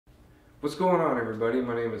What's going on, everybody?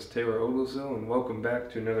 My name is Taylor Oglesville and welcome back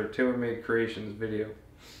to another TaylorMade Creations video.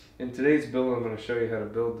 In today's build I'm going to show you how to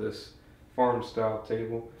build this farm style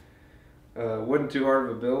table. Wasn't too hard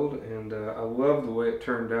of a build, and I love the way it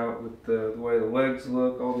turned out with the way the legs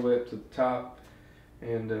look all the way up to the top,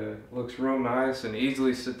 and looks real nice and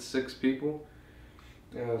easily sits 6 people.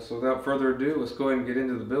 So without further ado, let's go ahead and get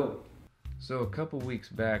into the build. So a couple weeks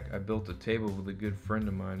back I built a table with a good friend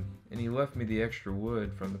of mine, and he left me the extra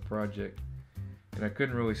wood from the project, and I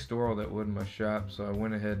couldn't really store all that wood in my shop, so I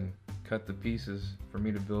went ahead and cut the pieces for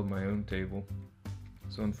me to build my own table.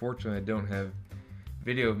 So unfortunately I don't have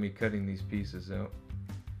video of me cutting these pieces out,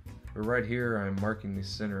 but right here I'm marking the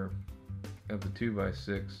center of the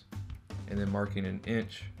 2x6 and then marking an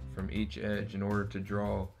inch from each edge in order to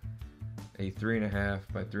draw a 3.5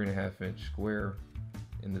 by 3.5 inch square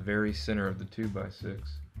in the very center of the 2x6,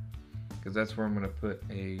 because that's where I'm going to put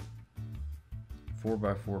a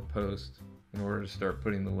 4x4 post in order to start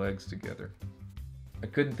putting the legs together. I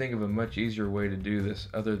couldn't think of a much easier way to do this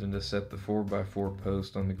other than to set the 4x4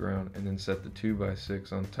 post on the ground and then set the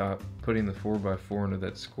 2x6 on top, putting the 4x4 into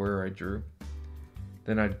that square I drew.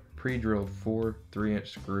 Then I pre-drilled 4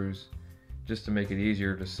 3-inch screws just to make it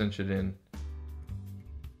easier to cinch it in.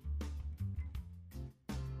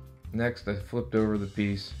 Next, I flipped over the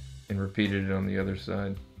piece and repeated it on the other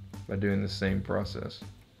side by doing the same process.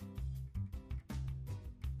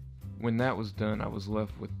 When that was done, I was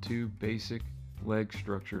left with 2 basic leg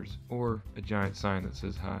structures, or a giant sign that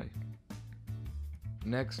says hi.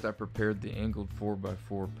 Next, I prepared the angled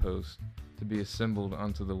 4x4 post to be assembled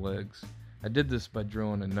onto the legs. I did this by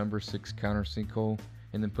drilling a number 6 countersink hole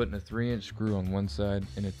and then putting a 3-inch screw on one side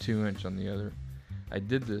and a 2-inch on the other. I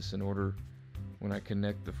did this in order, when I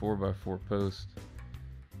connect the 4x4 post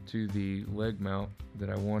to the leg mount, that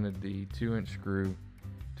I wanted the 2-inch screw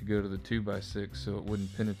to go to the 2x6 so it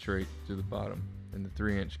wouldn't penetrate to the bottom, and the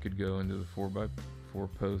 3-inch could go into the 4x4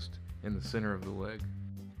 post in the center of the leg.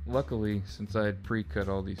 Luckily, since I had pre-cut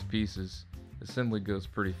all these pieces, assembly goes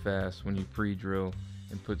pretty fast. When you pre-drill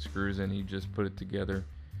and put screws in, you just put it together,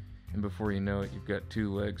 and before you know it, you've got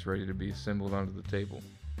 2 legs ready to be assembled onto the table.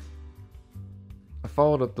 I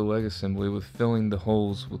followed up the leg assembly with filling the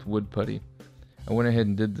holes with wood putty. I went ahead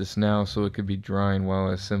and did this now so it could be drying while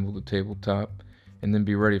I assembled the tabletop, and then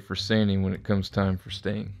be ready for sanding when it comes time for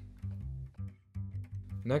staying.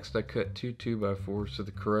 Next, I cut 2 2x4s to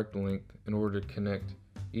the correct length in order to connect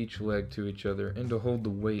each leg to each other and to hold the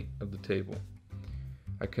weight of the table.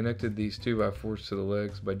 I connected these 2x4s to the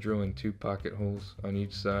legs by drilling 2 pocket holes on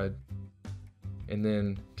each side, and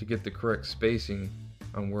then to get the correct spacing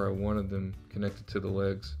on where I wanted them connected to the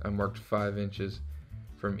legs, I marked 5 inches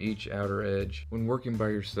from each outer edge. When working by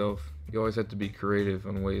yourself, you always have to be creative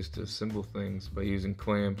on ways to assemble things by using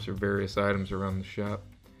clamps or various items around the shop.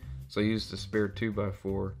 So I used a spare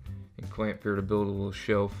 2x4 and clamp here to build a little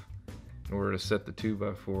shelf in order to set the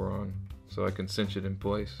 2x4 on so I can cinch it in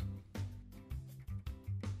place.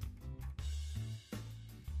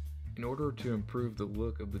 In order to improve the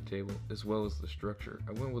look of the table as well as the structure,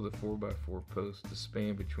 I went with a 4x4 post to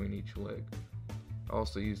span between each leg. I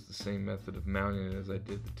also used the same method of mounting it as I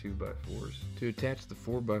did the 2x4s. To attach the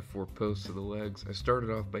 4x4 post to the legs, I started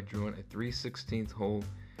off by drilling a 3/16 hole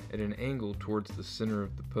at an angle towards the center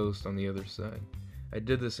of the post on the other side. I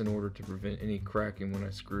did this in order to prevent any cracking when I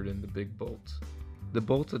screwed in the big bolts. The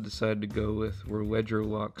bolts I decided to go with were Ledger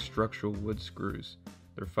Lock structural wood screws.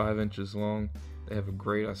 They're 5 inches long, they have a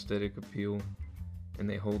great aesthetic appeal, and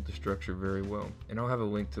they hold the structure very well, and I'll have a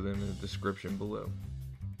link to them in the description below.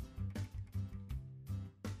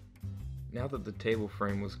 Now that the table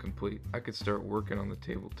frame was complete, I could start working on the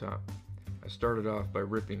tabletop. I started off by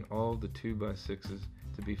ripping all the 2x6s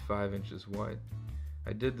to be 5 inches wide.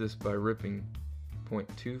 I did this by ripping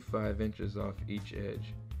 0.25 inches off each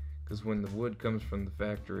edge, because when the wood comes from the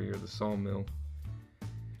factory or the sawmill,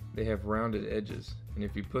 they have rounded edges, and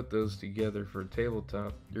if you put those together for a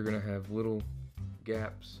tabletop, you're going to have little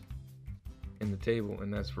gaps in the table,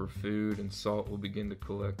 and that's where food and salt will begin to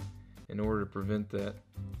collect. In order to prevent that,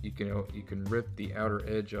 you can rip the outer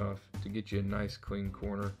edge off to get you a nice clean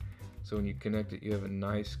corner, so when you connect it you have a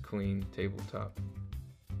nice clean tabletop.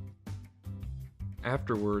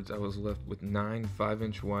 Afterwards, I was left with 9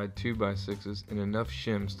 5-inch wide 2x6s and enough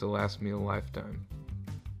shims to last me a lifetime.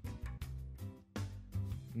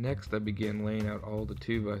 Next, I began laying out all the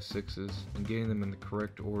 2x6s and getting them in the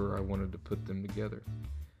correct order I wanted to put them together.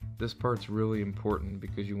 This part's really important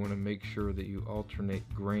because you want to make sure that you alternate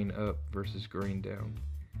grain up versus grain down.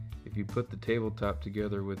 If you put the tabletop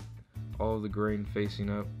together with all the grain facing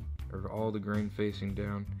up or all the grain facing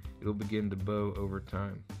down, it'll begin to bow over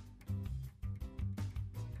time.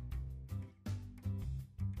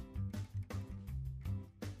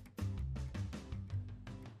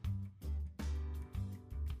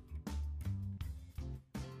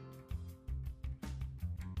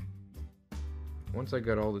 Once I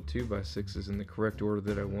got all the 2x6s in the correct order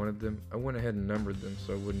that I wanted them, I went ahead and numbered them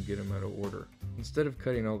so I wouldn't get them out of order. Instead of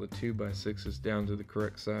cutting all the 2x6s down to the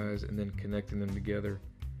correct size and then connecting them together,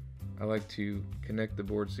 I like to connect the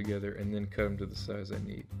boards together and then cut them to the size I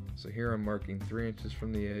need. So here I'm marking 3 inches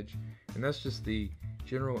from the edge, and that's just the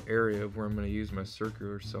general area of where I'm going to use my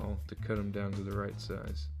circular saw to cut them down to the right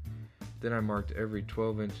size. Then I marked every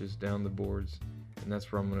 12 inches down the boards, and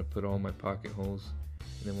that's where I'm going to put all my pocket holes.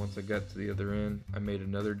 And then once I got to the other end, I made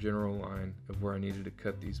another general line of where I needed to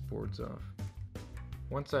cut these boards off.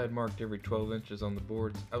 Once I had marked every 12 inches on the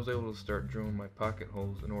boards, I was able to start drilling my pocket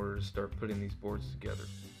holes in order to start putting these boards together.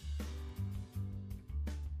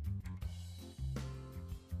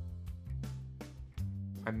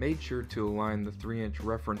 I made sure to align the 3-inch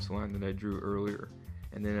reference line that I drew earlier,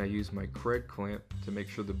 and then I used my Kreg clamp to make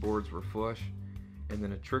sure the boards were flush, and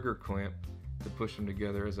then a trigger clamp to push them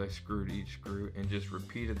together as I screwed each screw, and just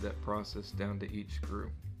repeated that process down to each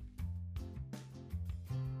screw.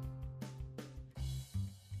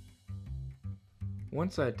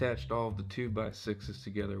 Once I attached all of the 2x6s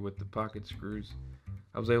together with the pocket screws,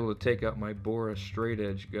 I was able to take out my Bora straight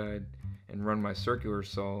edge guide and run my circular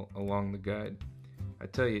saw along the guide. I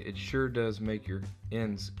tell you, it sure does make your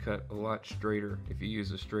ends cut a lot straighter if you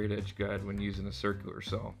use a straight edge guide when using a circular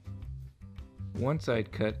saw. Once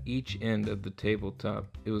I'd cut each end of the tabletop,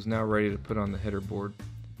 it was now ready to put on the header board.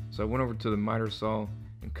 So I went over to the miter saw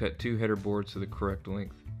and cut 2 header boards to the correct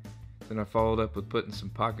length. Then I followed up with putting some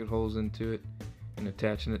pocket holes into it and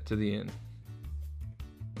attaching it to the end.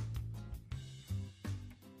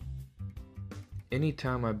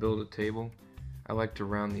 Anytime I build a table, I like to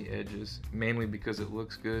round the edges, mainly because it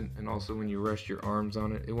looks good, and also when you rest your arms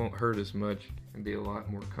on it, it won't hurt as much and be a lot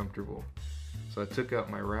more comfortable. So I took out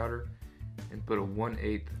my router and put a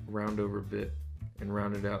 1/8 round over bit and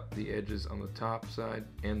rounded out the edges on the top side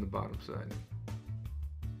and the bottom side.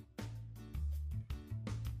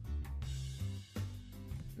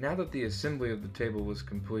 Now that the assembly of the table was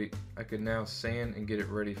complete, I could now sand and get it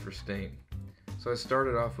ready for stain. So I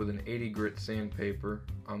started off with an 80 grit sandpaper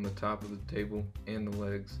on the top of the table and the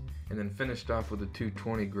legs, and then finished off with a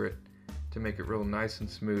 220 grit to make it real nice and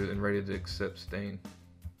smooth and ready to accept stain.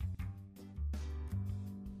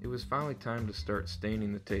 It was finally time to start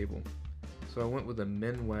staining the table, so I went with a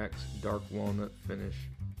Minwax dark walnut finish.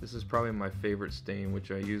 This is probably my favorite stain, which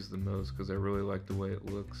I use the most because I really like the way it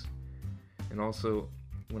looks. And also,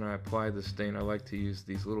 when I apply the stain, I like to use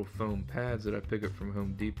these little foam pads that I pick up from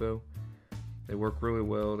Home Depot. They work really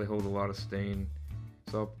well, they hold a lot of stain,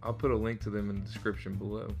 so I'll put a link to them in the description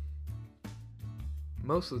below.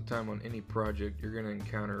 Most of the time on any project, you're going to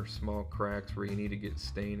encounter small cracks where you need to get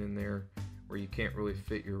stain in there, where you can't really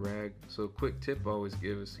fit your rag. So a quick tip I always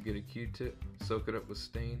give is to get a Q-tip, soak it up with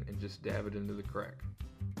stain, and just dab it into the crack.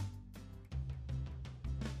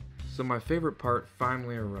 So my favorite part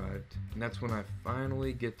finally arrived, and that's when I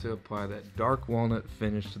finally get to apply that dark walnut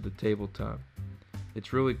finish to the tabletop.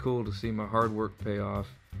 It's really cool to see my hard work pay off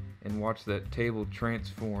and watch that table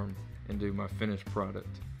transform into my finished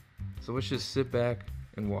product. So let's just sit back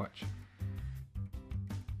and watch.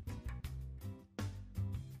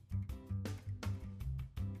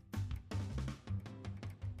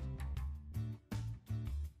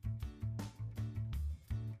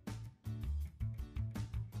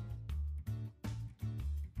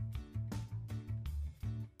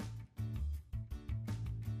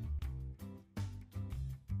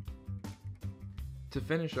 To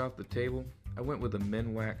finish off the table, I went with a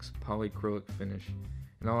Minwax polyacrylic finish,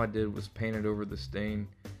 and all I did was paint it over the stain,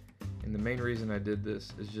 and the main reason I did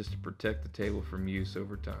this is just to protect the table from use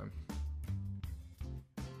over time.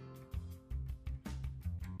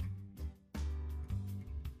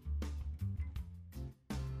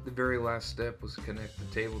 The very last step was to connect the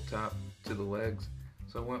tabletop to the legs,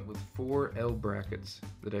 so I went with 4 L brackets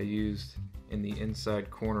that I used in the inside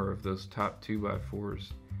corner of those top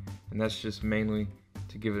 2x4s, and that's just mainly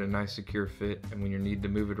to give it a nice secure fit, and when you need to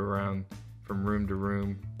move it around from room to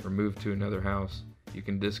room or move to another house, you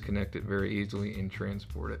can disconnect it very easily and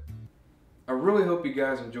transport it. I really hope you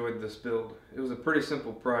guys enjoyed this build. It was a pretty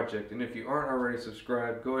simple project, and if you aren't already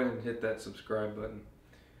subscribed, go ahead and hit that subscribe button.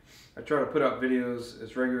 I try to put out videos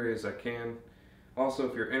as regularly as I can. Also,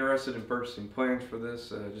 if you're interested in purchasing plans for this,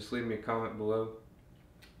 just leave me a comment below.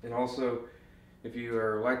 And also, if you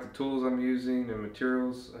like the tools I'm using and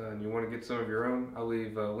materials and you want to get some of your own, I'll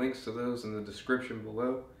leave links to those in the description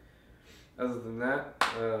below. Other than that,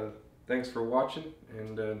 thanks for watching,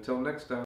 and until next time.